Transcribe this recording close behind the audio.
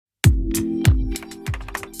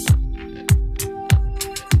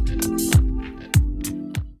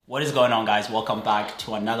What is going on, guys? Welcome back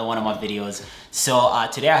to another one of my videos. So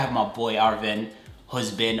today I have my boy Arvin,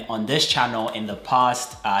 who's been on this channel in the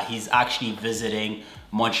past. He's actually visiting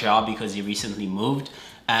Montreal because he recently moved,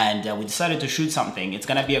 and we decided to shoot something. It's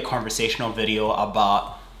gonna be a conversational video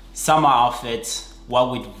about summer outfits,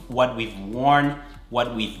 what we've worn,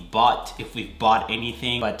 what we've bought, if we've bought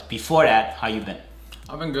anything. But before that, how you been?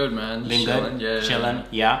 I've been good, man. Been chilling, good? Yeah. Chilling,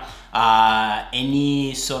 yeah.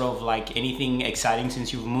 Any sort of like anything exciting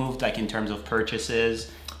since you've moved, like in terms of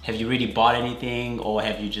purchases? Have you really bought anything, or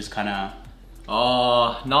have you just kind of...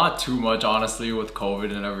 Not too much, honestly, with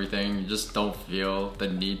COVID and everything. You just don't feel the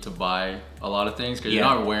need to buy a lot of things because you're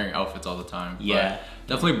not wearing outfits all the time. Yeah. But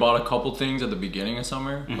definitely bought a couple things at the beginning of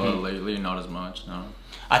summer, but lately not as much, no.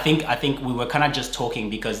 I think we were kind of just talking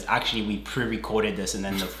because actually we pre-recorded this and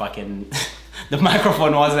then the fucking the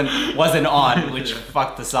microphone wasn't on, which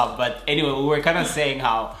fucked us up. But anyway, we were kind of saying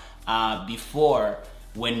how before,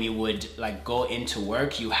 when we would like go into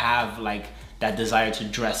work, you have like that desire to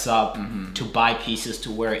dress up, to buy pieces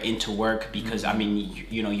to wear into work because I mean,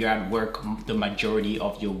 you know, you're at work the majority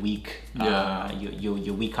of your week,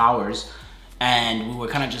 your week hours. And we were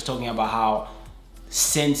kind of just talking about how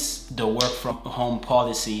since the work from home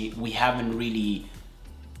policy, we haven't really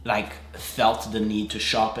like felt the need to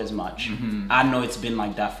shop as much. I know it's been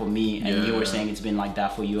like that for me, and you were saying it's been like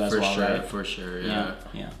that for you as well, right? For sure, yeah.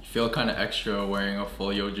 Yeah. You feel kind of extra wearing a full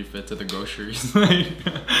Yoji fit to the groceries. You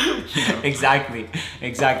know?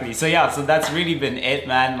 Exactly. So yeah, so that's really been it,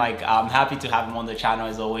 man. Like, I'm happy to have him on the channel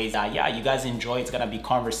as always. Yeah, you guys enjoy. It's gonna be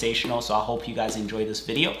conversational, so I hope you guys enjoy this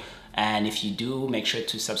video. And if you do, make sure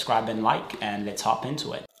to subscribe and like, and let's hop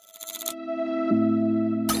into it.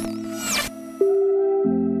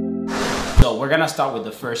 So we're gonna start with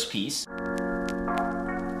the first piece.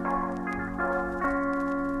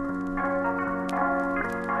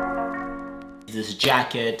 This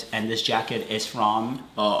jacket, and this jacket is from?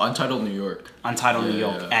 Untitled New York. Untitled New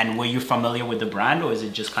York. And were you familiar with the brand, or is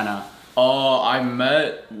it just kind of? I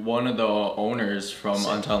met one of the owners from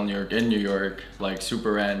Untitled New York in New York, like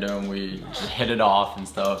super random. We hit it off and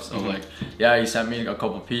stuff. So like, yeah, he sent me a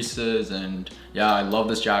couple pieces, and yeah, I love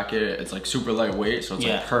this jacket. It's like super lightweight, so it's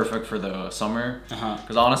like perfect for the summer.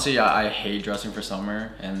 Because honestly, I hate dressing for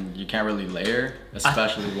summer, and you can't really layer,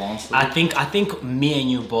 especially long sleeve. I think me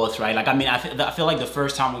and you both, right? Like, I mean, I feel like the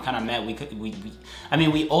first time we kind of met, I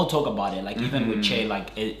mean, we all talk about it. Like even with Che,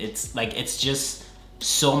 like it's just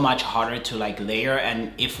so much harder to like layer.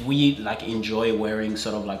 And if we like enjoy wearing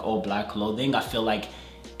sort of like all black clothing, I feel like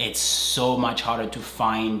it's so much harder to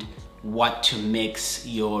find what to mix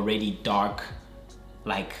your already dark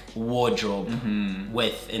like wardrobe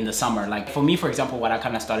with in the summer. Like for me, for example, what I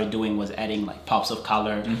kind of started doing was adding like pops of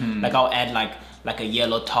color. Like I'll add like a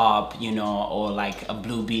yellow top, you know, or like a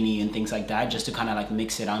blue beanie and things like that, just to kind of like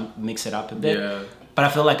mix it up a bit. But I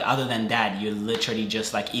feel like other than that, you're literally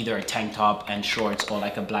just like either a tank top and shorts, or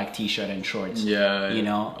like a black t-shirt and shorts. You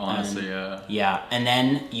know, honestly, yeah. And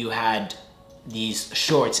then you had these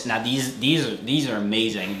shorts. Now these are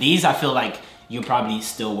amazing. These, I feel like you're probably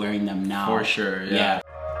still wearing them now. For sure, yeah.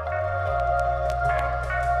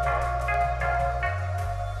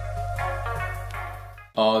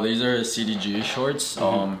 These are CDG shorts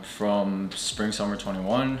from Spring Summer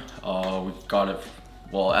 21. We got it.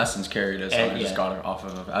 Well, Essence carried it, so I just got it off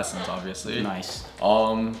of Essence, obviously. Nice.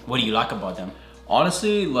 What do you like about them?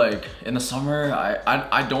 Honestly, like in the summer,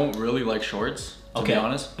 I don't really like shorts, to be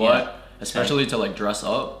honest. But especially to like dress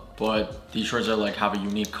up. But these shorts are like have a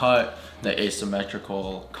unique cut, the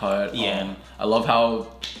asymmetrical cut. I love how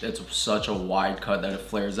it's such a wide cut that it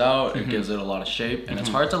flares out. It gives it a lot of shape, and it's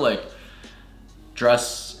hard to like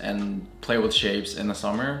dress and play with shapes in the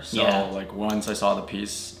summer. So like once I saw the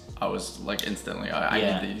piece, I was like instantly,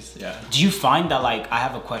 I need these, Do you find that, like, I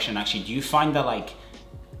have a question actually, do you find that like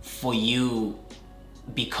for you,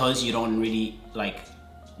 because you don't really like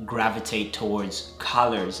gravitate towards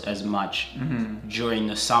colors as much during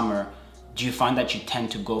the summer, do you find that you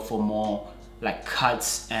tend to go for more like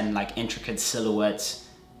cuts and like intricate silhouettes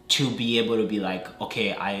to be able to be like,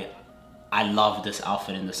 okay, I love this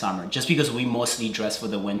outfit in the summer, just because we mostly dress for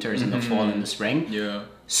the winters and the fall and the spring?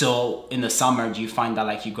 So in the summer, do you find that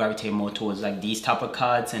like you gravitate more towards like these type of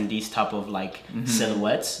cuts and these type of like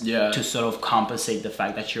silhouettes to sort of compensate the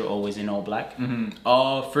fact that you're always in all black?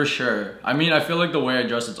 For sure. I mean, I feel like the way I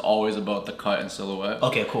dress, it's always about the cut and silhouette.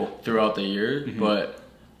 Okay, cool. Throughout the year, but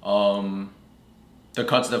the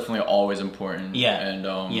cut's definitely always important. Yeah.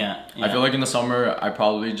 And yeah. I feel like in the summer I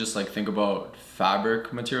probably just like think about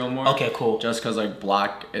fabric material more. Okay, cool. Just because like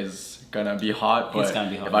black is gonna be hot, but It's gonna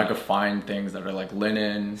be hot, if I could find things that are like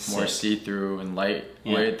linen, more see-through and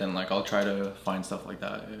lightweight, then like I'll try to find stuff like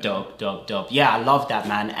that. Yeah. Dope, dope, dope. Yeah, I love that,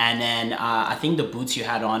 man. And then I think the boots you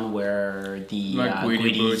had on were the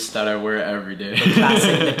Guidi boots that I wear every day. The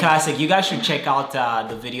classic, the classic. You guys should check out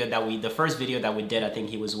the first video that we did. I think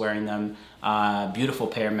he was wearing them. Beautiful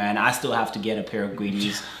pair, man. I still have to get a pair of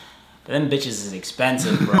Guidis. Them bitches is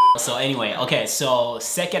expensive, bro. So anyway, okay, so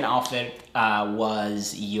second outfit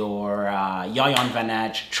was your Yayan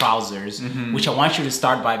Vanage trousers, which I want you to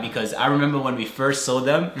start by because I remember when we first saw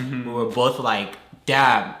them, we were both like,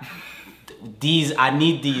 damn, these, I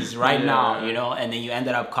need these right now, you know, and then you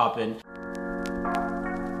ended up copping.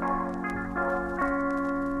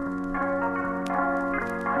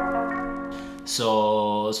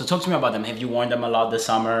 So talk to me about them. Have you worn them a lot this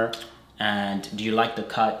summer? And do you like the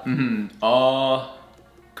cut?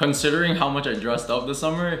 Considering how much I dressed up this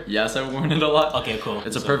summer, yes, I've worn it a lot. Okay, cool.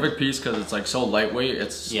 It's a perfect piece because it's like so lightweight.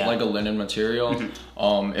 It's like a linen material.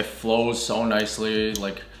 It flows so nicely.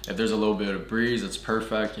 Like if there's a little bit of breeze, it's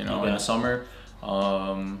perfect, you know, in the summer.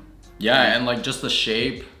 Yeah, and like just the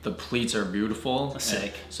shape, the pleats are beautiful.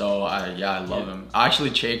 Sick. So I love them. Actually,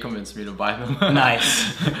 Che convinced me to buy them.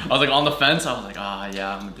 Nice. I was like on the fence. I was like,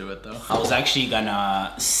 yeah, I'm gonna do it though. I was actually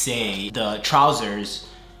gonna say the trousers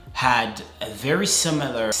had a very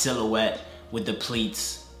similar silhouette with the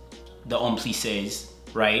pleats, the en plissés,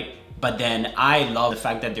 right? But then I love the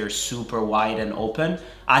fact that they're super wide and open.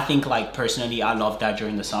 I think like personally, I love that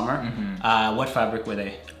during the summer. What fabric were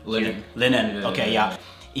they? Linen. Linen, okay, yeah.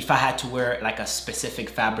 If I had to wear like a specific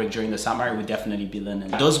fabric during the summer, it would definitely be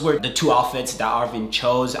linen. Those were the two outfits that Arvin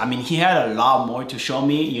chose. I mean, he had a lot more to show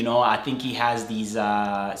me, you know. I think he has these, do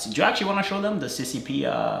you actually want to show them the CCP?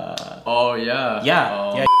 Oh yeah.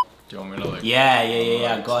 Yeah. Do you want me to like?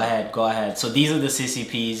 Yeah. Go ahead. So these are the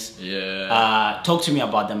CCPs. Yeah. Talk to me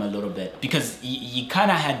about them a little bit because you kind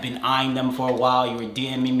of had been eyeing them for a while. You were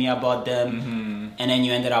DMing me about them, and then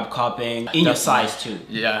you ended up copying in your size too.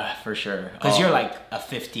 Yeah, for sure. Because you're like a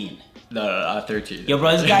 15. No, 13. Yo,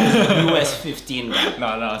 bro, this guy is a US 15 guy.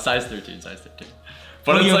 No, size 13.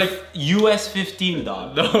 But it's like US 15,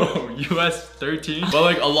 dog. No, US 13. But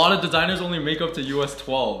like a lot of designers only make up to US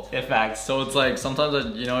 12. In fact. So it's like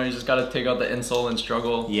sometimes you know you just gotta take out the insole and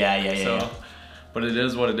struggle. Yeah. But it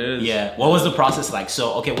is what it is. Yeah. What was the process like?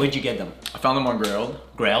 So okay, where'd you get them? I found them on Grailed.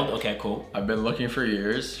 Grailed. Okay, cool. I've been looking for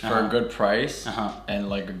years for a good price and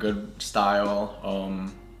like a good style.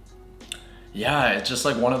 Yeah, it's just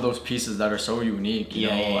like one of those pieces that are so unique. You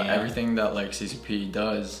know, everything that like CCP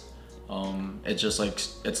does. It's just like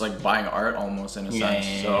it's like buying art almost in a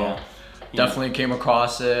sense. So definitely came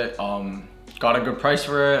across it. Got a good price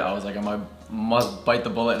for it. I was like, I must bite the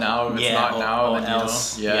bullet now. If it's not now, then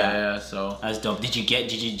else. Yeah. So that's dope. Did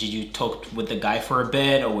you talk with the guy for a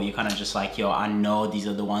bit, or were you kind of just like, yo, I know these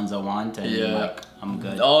are the ones I want, and like I'm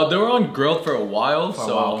good? Oh, they were on Grailed for a while.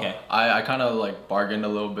 Okay. I kind of like bargained a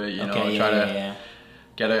little bit, you know, try to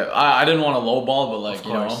get it. I didn't want to lowball, but like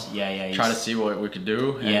you know, try to see what we could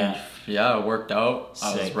do. And yeah, it worked out. Sick.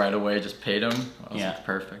 I was right away, just paid him. I was like,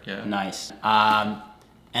 perfect. Yeah. Nice.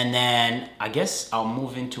 And then I guess I'll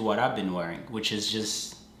move into what I've been wearing, which is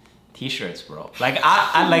just t-shirts, bro. Like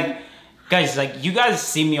I like, guys, like you guys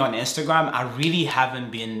see me on Instagram. I really haven't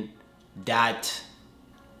been that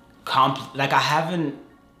like I haven't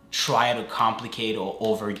tried to complicate or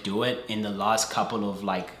overdo it in the last couple of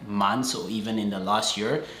like months or even in the last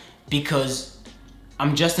year, because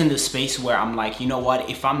I'm just in the space where I'm like, you know what,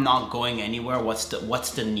 if I'm not going anywhere, what's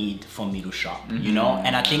the need for me to shop, you know?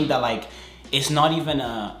 And I think that like, it's not even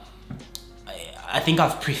I think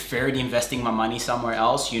I've preferred investing my money somewhere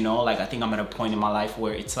else, you know? Like I think I'm at a point in my life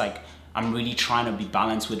where it's like, I'm really trying to be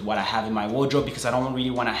balanced with what I have in my wardrobe because I don't really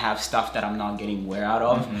want to have stuff that I'm not getting wear out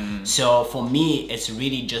of. So for me, it's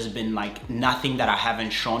really just been like nothing that I haven't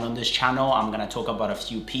shown on this channel. I'm gonna talk about a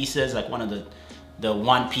few pieces. Like one of the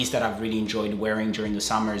one piece that I've really enjoyed wearing during the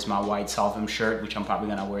summer is my white Salvum shirt, which I'm probably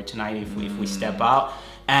gonna wear tonight if we step out.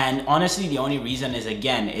 And honestly, the only reason is,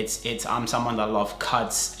 again, it's I'm someone that loves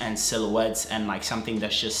cuts and silhouettes and like something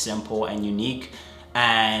that's just simple and unique.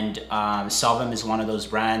 And Salvum is one of those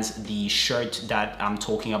brands. The shirt that I'm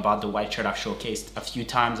talking about, the white shirt, I've showcased a few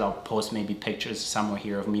times. I'll post maybe pictures somewhere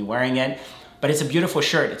here of me wearing it. But it's a beautiful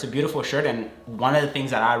shirt. It's a beautiful shirt. And one of the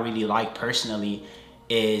things that I really like personally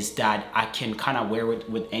is that I can kind of wear it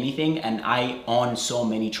with anything. And I own so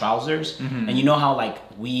many trousers. And you know how like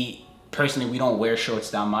we personally, we don't wear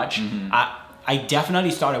shorts that much. I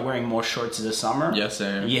definitely started wearing more shorts this summer. Yeah,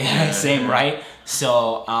 same. Yeah, same, right?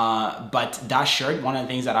 So, but that shirt, one of the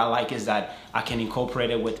things that I like is that I can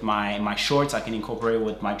incorporate it with my shorts, I can incorporate it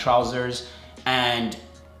with my trousers. And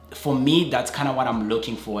for me, that's kind of what I'm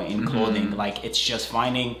looking for in clothing. Like, it's just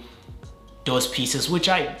finding those pieces, which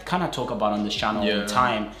I kind of talk about on this channel all the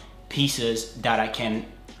time, pieces that I can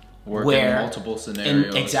wear in multiple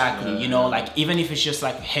scenarios. Exactly, you know, like even if it's just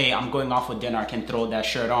like, hey, I'm going out for dinner, I can throw that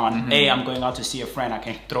shirt on. Hey, I'm going out to see a friend, I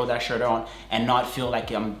can throw that shirt on and not feel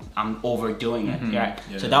like I'm overdoing it. Right?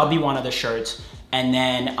 So that'll be one of the shirts. And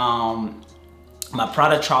then my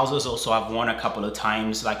Prada trousers also I've worn a couple of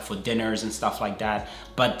times, like for dinners and stuff like that.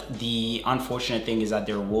 But the unfortunate thing is that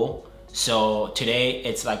they're wool. So today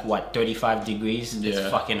it's like what, 35 degrees.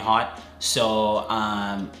 It's fucking hot. So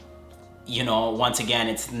you know, once again,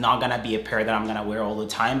 it's not gonna be a pair that I'm gonna wear all the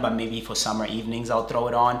time, but maybe for summer evenings I'll throw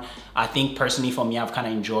it on. I think personally for me, I've kind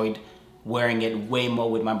of enjoyed wearing it way more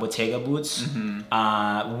with my Bottega boots,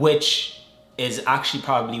 which is actually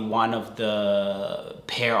probably one of the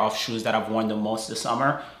pair of shoes that I've worn the most this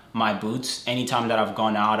summer. My boots, anytime that I've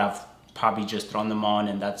gone out, I've probably just thrown them on,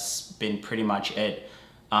 and that's been pretty much it.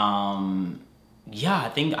 Yeah, I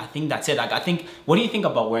think that's it. Like, I think, what do you think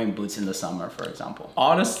about wearing boots in the summer, for example?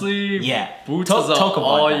 Honestly, boots is an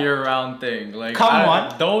all year round thing. Like, come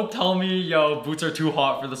on, don't tell me, yo, boots are too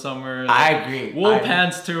hot for the summer. Like, I agree. Wool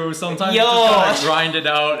pants too. Sometimes you just gotta grind it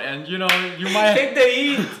out, and you know, you might take the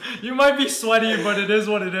heat. You might be sweaty, but it is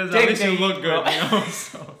what it is. At least you look good, you know.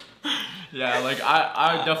 So, yeah, like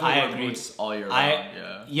I definitely wear boots all year round.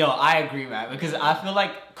 Yo, I agree, man, because I feel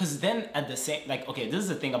like, because then at the same, like, okay, this is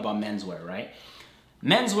the thing about menswear, right?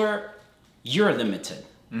 Menswear, you're limited.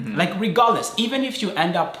 Like, regardless, even if you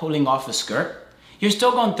end up pulling off a skirt, you're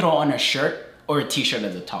still gonna throw on a shirt or a t-shirt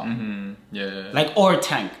at the top. Like, or a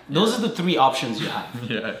tank. Those are the three options you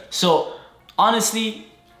have. So honestly,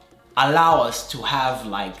 allow us to have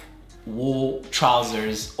like wool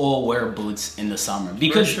trousers or wear boots in the summer,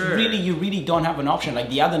 because really, you really don't have an option. Like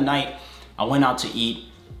the other night, I went out to eat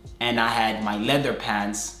and I had my leather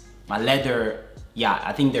pants, my leather,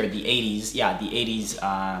 I think they're the 80s. Yeah, the 80s,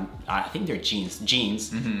 I think they're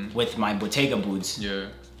jeans with my Bottega boots.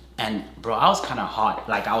 And bro, I was kind of hot.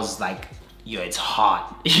 Like, I was like, yo, it's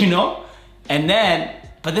hot, you know? And then,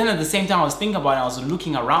 but then at the same time, I was thinking about it, I was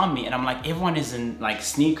looking around me and I'm like, everyone is in like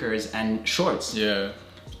sneakers and shorts. And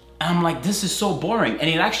I'm like, this is so boring. And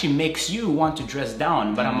it actually makes you want to dress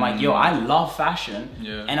down. But I'm like, yo, I love fashion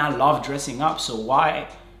and I love dressing up. So why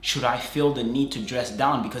should I feel the need to dress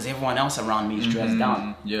down because everyone else around me is dressed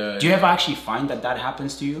down? Do you ever actually find that that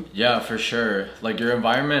happens to you? Yeah, for sure. Like, your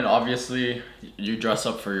environment, obviously you dress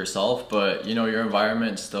up for yourself, but you know, your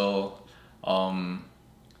environment still,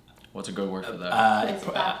 what's a good word for that?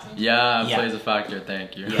 Plays a factor.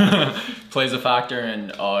 Thank you. Plays a factor,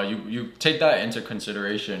 and you take that into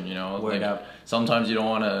consideration, you know. Word like, up. Sometimes you don't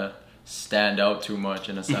want to stand out too much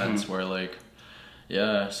in a sense where like,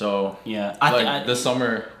 so like this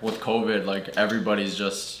summer with COVID, like everybody's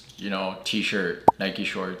just, you know, t-shirt, Nike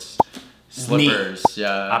shorts, slippers.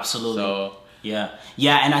 Absolutely. So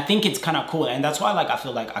and I think it's kind of cool, and that's why, like, I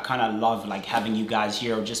feel like I kind of love like having you guys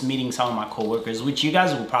here, or just meeting some of my coworkers, which you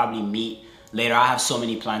guys will probably meet later. I have so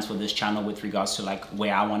many plans for this channel with regards to like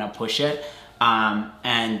where I want to push it.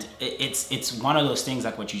 And it's one of those things,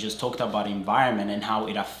 like what you just talked about, environment and how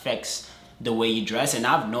it affects the way you dress. And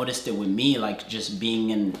I've noticed it with me, like just being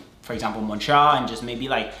in, for example, Montreal, and just maybe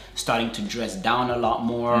like starting to dress down a lot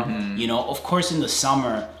more. You know, of course in the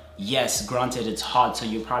summer, yes, granted it's hot, so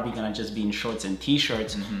you're probably gonna just be in shorts and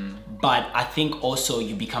t-shirts, but I think also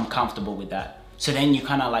you become comfortable with that. So then you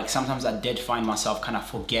kind of like, sometimes I did find myself kind of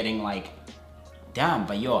forgetting, like, damn,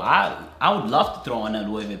 but yo, I would love to throw on a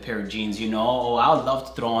Louis Vuitton pair of jeans, you know, or I would love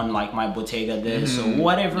to throw on like my Bottega this, or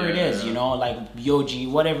whatever it is, you know, like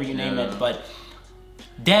Yoji, whatever you name it. But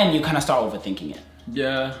then you kind of start overthinking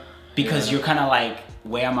it. Because you're kind of like,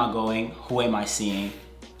 where am I going? Who am I seeing?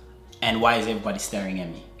 And why is everybody staring at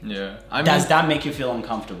me? Does that make you feel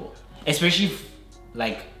uncomfortable? Especially if,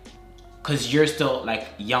 like, cause you're still like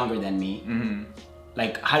younger than me.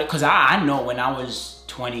 Like, cause I know when I was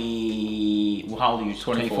 20, how old are you?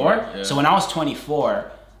 24? So when I was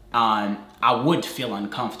 24, I would feel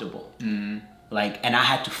uncomfortable. Like, and I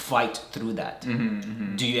had to fight through that.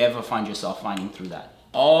 Do you ever find yourself fighting through that?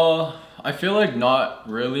 I feel like not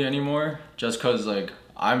really anymore, just cause like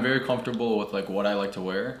I'm very comfortable with like what I like to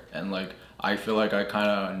wear, and like I feel like I kind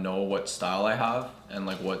of know what style I have and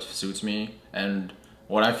like what suits me, and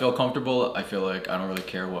when I feel comfortable, I feel like I don't really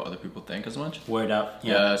care what other people think as much. Word up.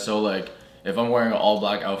 So like if I'm wearing an all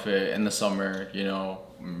black outfit in the summer, you know,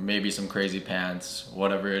 maybe some crazy pants,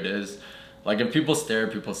 whatever it is, like if people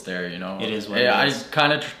stare, you know. It is what it is. I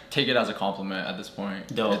kind of take it as a compliment at this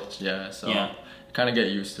point. Dope. So kind of get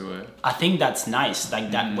used to it. I think that's nice,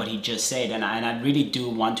 like that what he just said, and I really do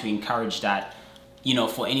want to encourage that, you know,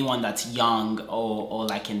 for anyone that's young or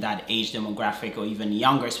like in that age demographic or even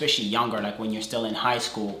younger, especially younger, like when you're still in high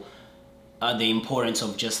school, the importance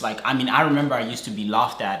of just like, I mean, I remember I used to be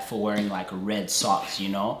laughed at for wearing like red socks, you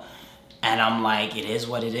know. And I'm like, it is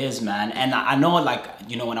what it is, man. And I know, like,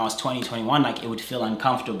 you know, when I was 20, 21, like, it would feel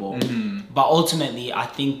uncomfortable. But ultimately, I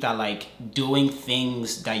think that, like, doing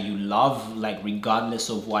things that you love, like, regardless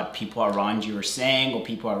of what people around you are saying or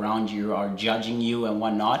people around you are judging you and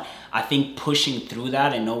whatnot, I think pushing through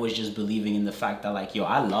that and always just believing in the fact that, like, yo,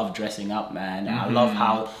 I love dressing up, man. I love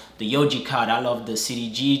how the Yoji cut, I love the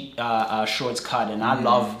CDG shorts cut, and I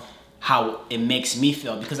love how it makes me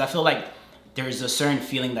feel. Because I feel like there's a certain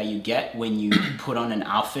feeling that you get when you put on an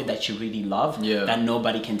outfit that you really love that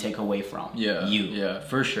nobody can take away from you. Yeah,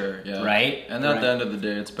 for sure. Yeah. Right? And at the end of the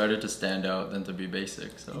day, it's better to stand out than to be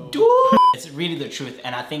basic. So Dude! It's really the truth.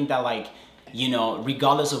 And I think that, like, you know,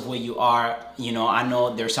 regardless of where you are, you know, I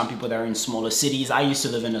know there's some people that are in smaller cities. I used to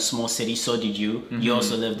live in a small city, so did you. You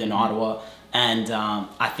also lived in Ottawa. And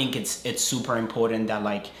I think it's super important that,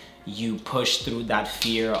 like, you push through that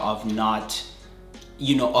fear of not,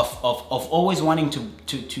 you know, of always wanting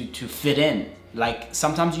to fit in. Like,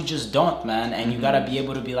 sometimes you just don't, man, and you gotta be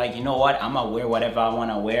able to be like, you know what, I'm gonna wear whatever I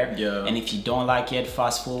wanna wear. And if you don't like it,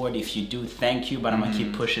 fast forward. If you do, thank you, but I'm gonna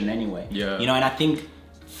keep pushing anyway. You know, and I think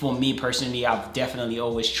for me personally, I've definitely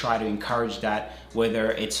always tried to encourage that,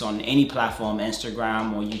 whether it's on any platform,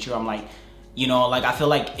 Instagram or YouTube. I'm like, you know, like, I feel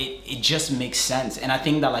like it just makes sense. And I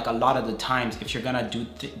think that, like, a lot of the times, if you're gonna do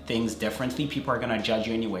things differently, people are gonna judge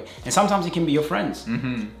you anyway. And sometimes it can be your friends,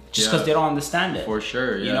 just because they don't understand it. For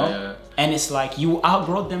sure, you know? And it's like, you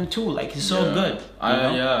outgrow them too. Like, it's so good.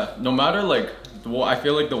 No matter, like, well, I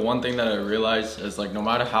feel like the one thing that I realized is, like, no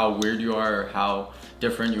matter how weird you are or how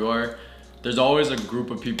different you are, there's always a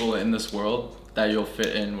group of people in this world that you'll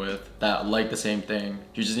fit in with that like the same thing.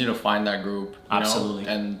 You just need to find that group, you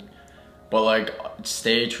know? But, like,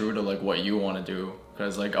 stay true to, like, what you want to do,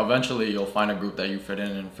 because, like, eventually you'll find a group that you fit in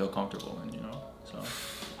and feel comfortable in, you know. So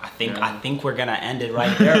I think we're gonna end it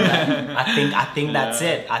right there, man. I think that's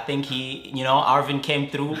it. I think he, you know, Arvin came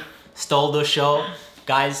through, stole the show.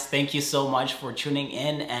 Guys, thank you so much for tuning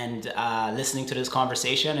in and listening to this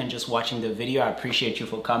conversation and just watching the video. I appreciate you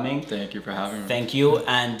for coming. Thank you for having me. Thank you.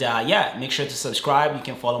 And yeah, make sure to subscribe. You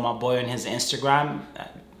can follow my boy on his Instagram.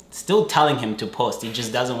 Still telling him to post, he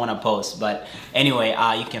just doesn't want to post. But anyway,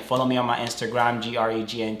 you can follow me on my Instagram,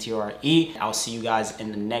 GREGNTRE. I'll see you guys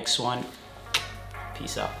in the next one.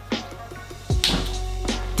 Peace out.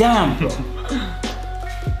 Damn, bro.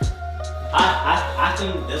 I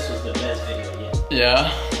think this was the best video yet.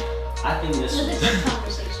 Yeah. I think this was a good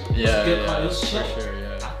conversation. Yeah, good. It was for shit. sure,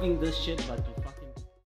 yeah. I think this shit, but